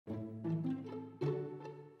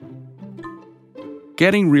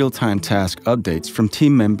Getting real-time task updates from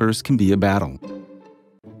team members can be a battle.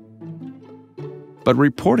 But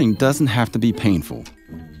reporting doesn't have to be painful.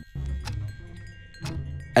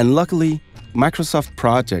 And luckily, Microsoft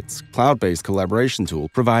Project's cloud-based collaboration tool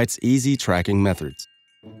provides easy tracking methods.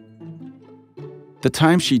 The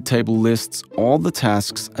timesheet table lists all the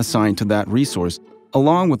tasks assigned to that resource,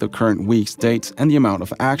 along with the current week's dates and the amount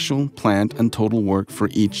of actual, planned, and total work for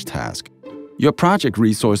each task. Your project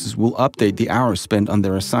resources will update the hours spent on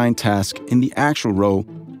their assigned task in the actual row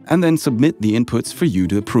and then submit the inputs for you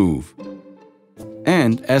to approve.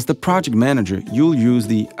 And as the project manager, you'll use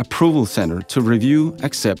the Approval Center to review,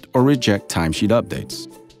 accept, or reject timesheet updates.